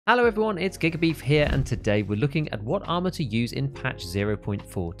Hello everyone, it's GigaBeef here, and today we're looking at what armor to use in patch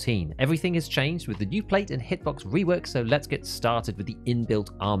 0.14. Everything has changed with the new plate and hitbox rework, so let's get started with the inbuilt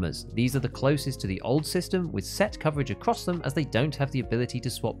armors. These are the closest to the old system, with set coverage across them as they don't have the ability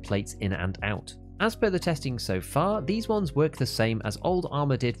to swap plates in and out. As per the testing so far, these ones work the same as old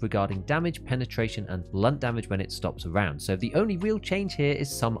armor did regarding damage, penetration and blunt damage when it stops around, so the only real change here is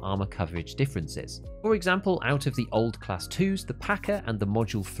some armor coverage differences. For example, out of the old class 2s, the Packer and the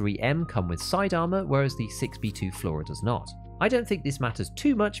Module 3M come with side armor, whereas the 6B2 Flora does not. I don't think this matters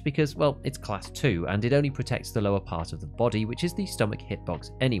too much because, well, it's class 2 and it only protects the lower part of the body, which is the stomach hitbox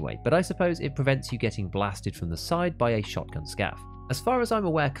anyway, but I suppose it prevents you getting blasted from the side by a shotgun scav. As far as I'm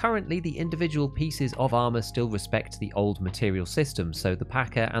aware currently, the individual pieces of armor still respect the old material system, so the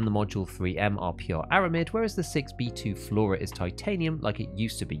Packer and the Module 3M are pure aramid, whereas the 6B2 Flora is titanium like it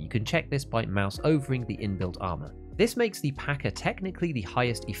used to be. You can check this by mouse overing the inbuilt armor. This makes the Packer technically the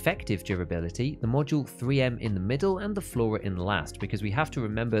highest effective durability, the Module 3M in the middle and the Flora in last, because we have to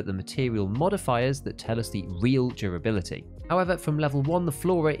remember the material modifiers that tell us the real durability. However, from level 1 the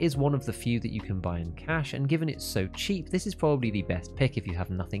Flora is one of the few that you can buy in cash, and given it's so cheap, this is probably the best pick if you have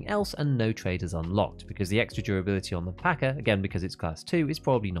nothing else and no traders unlocked, because the extra durability on the Packer, again because it's class 2, is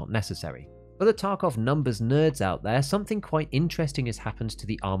probably not necessary. For the Tarkov numbers nerds out there, something quite interesting has happened to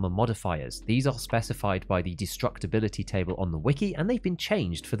the armor modifiers. These are specified by the destructibility table on the wiki, and they've been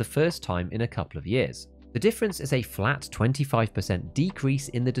changed for the first time in a couple of years. The difference is a flat 25% decrease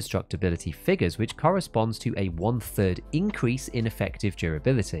in the destructibility figures, which corresponds to a 1/3 increase in effective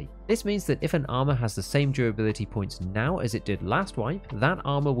durability. This means that if an armor has the same durability points now as it did last wipe, that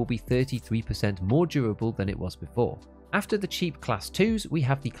armor will be 33% more durable than it was before. After the cheap class 2s, we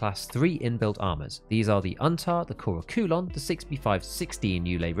have the class 3 inbuilt armors. These are the Untar, the Korakulon, the 6B560 in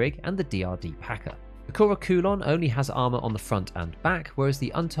Ulay rig, and the DRD Packer. The Korakulon only has armor on the front and back, whereas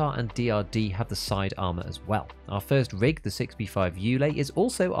the Untar and DRD have the side armor as well. Our first rig, the 6B5 Ulay, is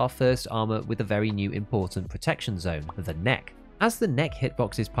also our first armor with a very new important protection zone, the neck. As the neck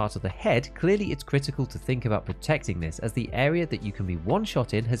hitbox is part of the head, clearly it's critical to think about protecting this, as the area that you can be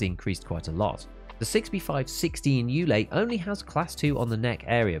one-shot in has increased quite a lot. The 6B560 in Ulay only has class 2 on the neck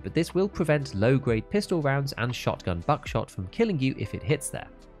area, but this will prevent low-grade pistol rounds and shotgun buckshot from killing you if it hits there.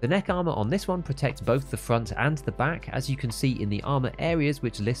 The neck armor on this one protects both the front and the back, as you can see in the armor areas,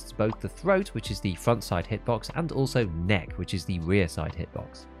 which lists both the throat, which is the front side hitbox, and also neck, which is the rear side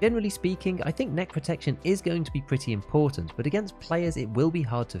hitbox. Generally speaking, I think neck protection is going to be pretty important, but against players it will be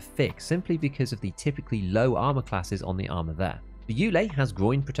hard to fix, simply because of the typically low armor classes on the armor there. The Ulay has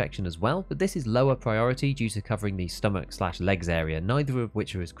groin protection as well, but this is lower priority due to covering the stomach/legs area, neither of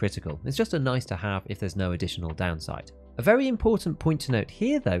which are as critical. It's just a nice to have if there's no additional downside. A very important point to note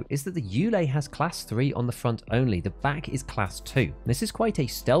here though is that the Ulay has class 3 on the front only, the back is class 2. This is quite a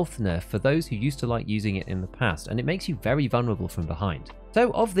stealth nerf for those who used to like using it in the past, and it makes you very vulnerable from behind.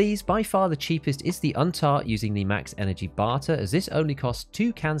 So of these, by far the cheapest is the Untar using the max energy barter, as this only costs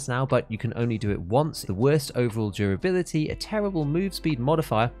 2 cans now, but you can only do it once, the worst overall durability, a terrible move speed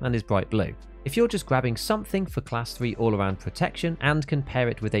modifier, and is bright blue. If you're just grabbing something for class 3 all-around protection and can pair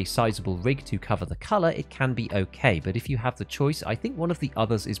it with a sizable rig to cover the colour, it can be okay, but if you have the choice, I think one of the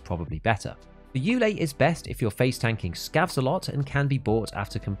others is probably better. The Ulay is best if you're face tanking scavs a lot and can be bought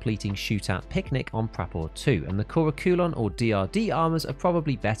after completing Shootout Picnic on Prapor 2, and the Korakulon or DRD armors are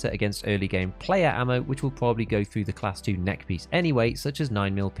probably better against early game player ammo, which will probably go through the class 2 neckpiece anyway, such as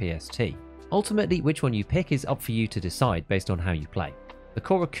 9mm PST. Ultimately, which one you pick is up for you to decide based on how you play. The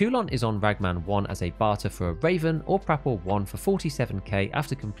Korakulon is on Ragman 1 as a barter for a Raven, or Prapor 1 for 47k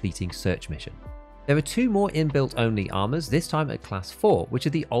after completing Search Mission. There are 2 more inbuilt only armors, this time at class 4, which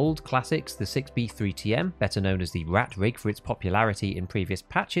are the old classics, the 6B3TM, better known as the Rat Rig for its popularity in previous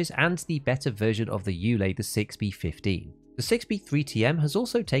patches, and the better version of the Ulay, the 6B15. The 6B3TM has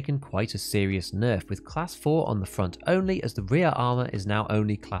also taken quite a serious nerf, with class 4 on the front only, as the rear armor is now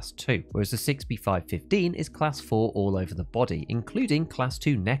only class 2, whereas the 6B515 is class 4 all over the body, including class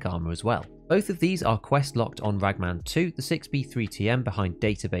 2 neck armor as well. Both of these are quest locked on Ragman 2, the 6B3TM behind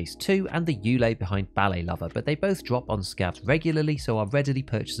Database 2 and the Ulay behind Ballet Lover, but they both drop on scavs regularly, so are readily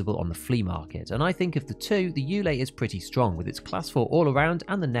purchasable on the flea market, and I think of the two, the Ulay is pretty strong with its class 4 all around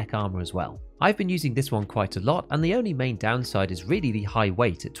and the neck armor as well. I've been using this one quite a lot, and the only main downside is really the high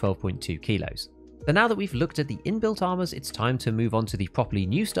weight at 12.2 kilos. So now that we've looked at the inbuilt armors, it's time to move on to the properly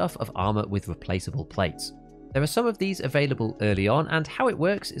new stuff of armor with replaceable plates. There are some of these available early on, and how it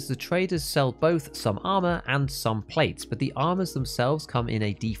works is the traders sell both some armor and some plates, but the armors themselves come in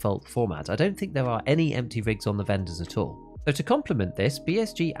a default format. I don't think there are any empty rigs on the vendors at all. So to complement this,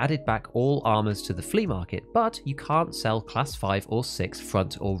 BSG added back all armors to the flea market, but you can't sell class 5 or 6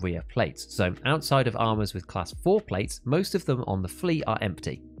 front or rear plates. So outside of armors with class 4 plates, most of them on the flea are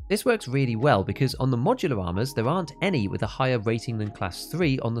empty. This works really well because on the modular armors, there aren't any with a higher rating than class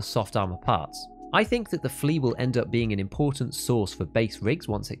 3 on the soft armor parts. I think that the flea will end up being an important source for base rigs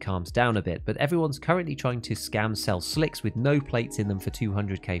once it calms down a bit, but everyone's currently trying to scam sell slicks with no plates in them for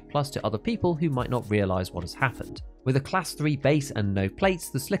 200k plus to other people who might not realize what has happened. With a class 3 base and no plates,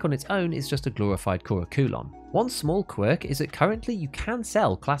 the slick on its own is just a glorified Kurakulon. One small quirk is that currently you can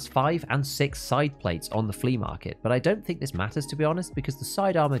sell class 5 and 6 side plates on the flea market, but I don't think this matters to be honest because the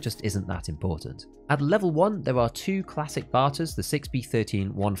side armor just isn't that important. At level 1 there are 2 classic barters, the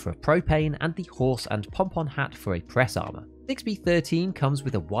 6B13 one for a propane and the horse and pompon hat for a press armor. 6B13 comes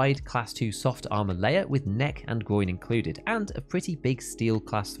with a wide class 2 soft armor layer with neck and groin included and a pretty big steel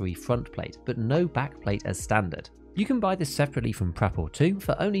class 3 front plate, but no back plate as standard. You can buy this separately from Prapor 2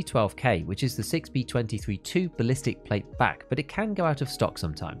 for only 12k, which is the 6B23-2 ballistic plate back, but it can go out of stock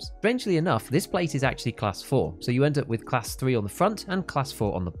sometimes. Strangely enough, this plate is actually class 4, so you end up with class 3 on the front and class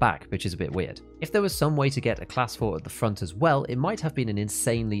 4 on the back, which is a bit weird. If there was some way to get a class 4 at the front as well, it might have been an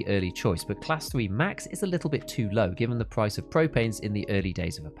insanely early choice, but class 3 max is a little bit too low given the price of propanes in the early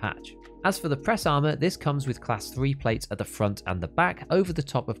days of a patch. As for the press armor, this comes with class 3 plates at the front and the back over the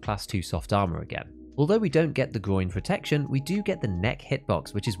top of class 2 soft armor again. Although we don't get the groin protection, we do get the neck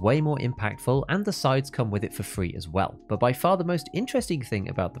hitbox, which is way more impactful, and the sides come with it for free as well. But by far the most interesting thing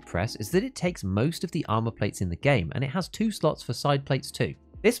about the press is that it takes most of the armor plates in the game, and it has 2 slots for side plates too.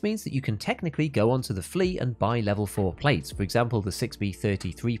 This means that you can technically go onto the flea and buy level 4 plates, for example the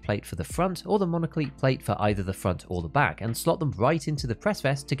 6B33 plate for the front or the monoclete plate for either the front or the back, and slot them right into the press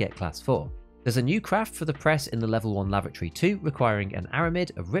vest to get class 4. There's a new craft for the press in the level 1 lavatory 2 requiring an aramid,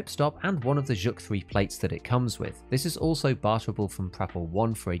 a ripstop and one of the Juk 3 plates that it comes with. This is also barterable from Prapor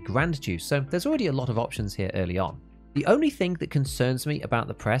 1 for a grand juice, so there's already a lot of options here early on. The only thing that concerns me about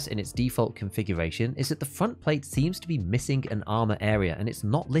the press in its default configuration is that the front plate seems to be missing an armor area and it's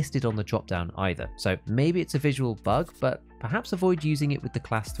not listed on the dropdown either, so maybe it's a visual bug, but perhaps avoid using it with the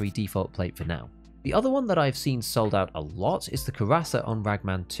class 3 default plate for now. The other one that I've seen sold out a lot is the Cuirass on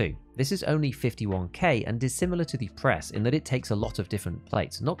Ragman 2. This is only 51k and is similar to the press in that it takes a lot of different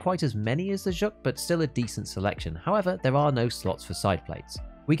plates, not quite as many as the Juk, but still a decent selection. However, there are no slots for side plates.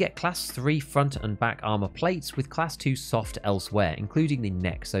 We get class 3 front and back armor plates with class 2 soft elsewhere, including the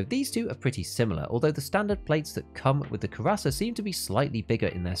neck, so these two are pretty similar, although the standard plates that come with the Cuirass seem to be slightly bigger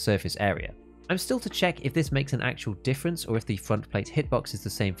in their surface area. I'm still to check if this makes an actual difference or if the front plate hitbox is the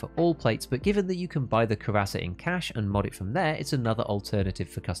same for all plates, but given that you can buy the Cuirass in cash and mod it from there, it's another alternative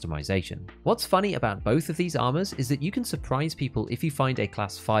for customization. What's funny about both of these armors is that you can surprise people if you find a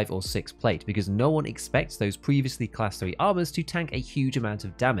class 5 or 6 plate, because no one expects those previously class 3 armors to tank a huge amount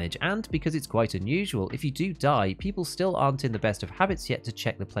of damage, and because it's quite unusual, if you do die, people still aren't in the best of habits yet to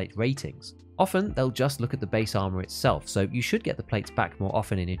check the plate ratings. Often, they'll just look at the base armor itself, so you should get the plates back more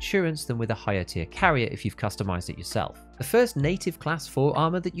often in insurance than with a higher tier carrier if you've customized it yourself. The first native class 4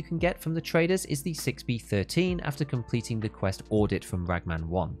 armor that you can get from the traders is the 6B13 after completing the quest Audit from Ragman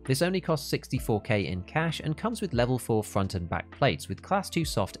 1. This only costs 64k in cash and comes with level 4 front and back plates with class 2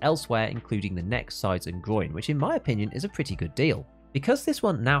 soft elsewhere, including the neck, sides and groin, which in my opinion is a pretty good deal. Because this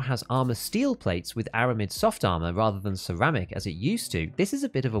one now has armor steel plates with aramid soft armor rather than ceramic as it used to, this is a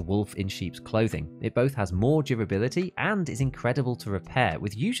bit of a wolf in sheep's clothing. It both has more durability and is incredible to repair,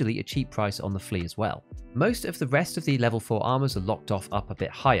 with usually a cheap price on the flea as well. Most of the rest of the level 4 armors are locked off up a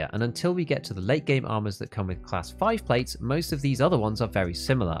bit higher, and until we get to the late game armors that come with class 5 plates, most of these other ones are very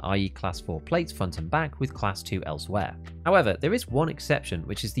similar, i.e. class 4 plates front and back with class 2 elsewhere. However, there is one exception,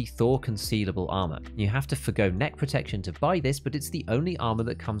 which is the Thor concealable armor. You have to forgo neck protection to buy this, but it's the only armor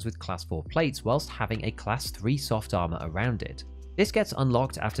that comes with class 4 plates whilst having a class 3 soft armor around it. This gets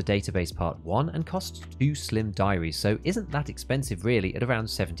unlocked after database part 1 and costs 2 slim diaries, so isn't that expensive really at around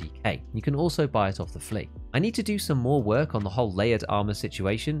 70k. You can also buy it off the flea. I need to do some more work on the whole layered armor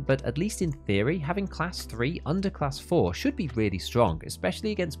situation, but at least in theory, having class 3 under class 4 should be really strong,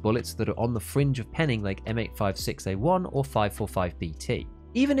 especially against bullets that are on the fringe of penning like M856A1 or 545BT.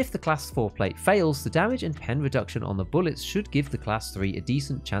 Even if the class 4 plate fails, the damage and pen reduction on the bullets should give the class 3 a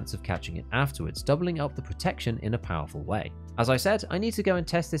decent chance of catching it afterwards, doubling up the protection in a powerful way. As I said, I need to go and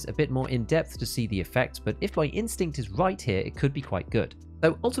test this a bit more in depth to see the effects, but if my instinct is right here, it could be quite good.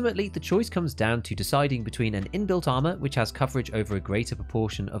 So ultimately, the choice comes down to deciding between an inbuilt armor which has coverage over a greater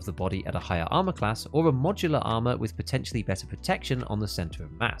proportion of the body at a higher armor class, or a modular armor with potentially better protection on the center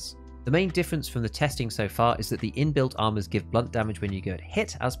of mass. The main difference from the testing so far is that the inbuilt armors give blunt damage when you get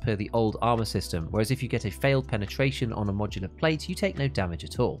hit as per the old armor system, whereas if you get a failed penetration on a modular plate, you take no damage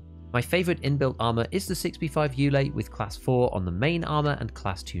at all. My favourite inbuilt armor is the 6B5 Ulay with class 4 on the main armor and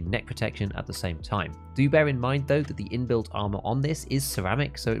class 2 neck protection at the same time. Do bear in mind though that the inbuilt armor on this is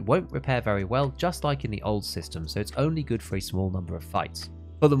ceramic, so it won't repair very well, just like in the old system, so it's only good for a small number of fights.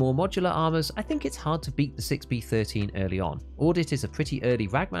 For the more modular armors, I think it's hard to beat the 6B13 early on. Audit is a pretty early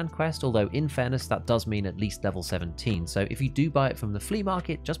Ragman quest, although in fairness that does mean at least level 17, so if you do buy it from the flea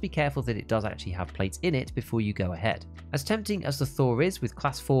market, just be careful that it does actually have plates in it before you go ahead. As tempting as the Thor is with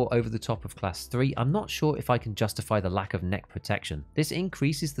class 4 over the top of class 3, I'm not sure if I can justify the lack of neck protection. This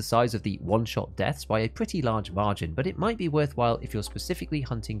increases the size of the one-shot deaths by a pretty large margin, but it might be worthwhile if you're specifically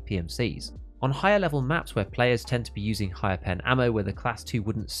hunting PMCs. On higher level maps where players tend to be using higher pen ammo where the class 2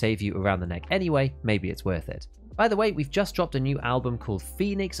 wouldn't save you around the neck anyway, maybe it's worth it. By the way, we've just dropped a new album called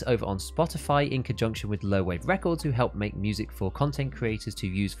Phoenix over on Spotify in conjunction with Low Wave Records, who help make music for content creators to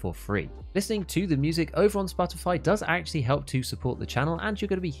use for free. Listening to the music over on Spotify does actually help to support the channel, and you're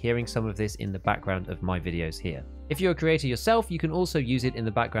going to be hearing some of this in the background of my videos here. If you're a creator yourself, you can also use it in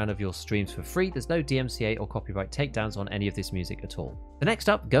the background of your streams for free. There's no DMCA or copyright takedowns on any of this music at all. So next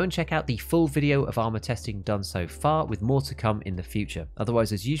up, go and check out the full video of armor testing done so far, with more to come in the future.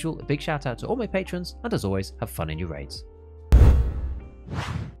 Otherwise, as usual, a big shout out to all my patrons, and as always, have fun in your raids.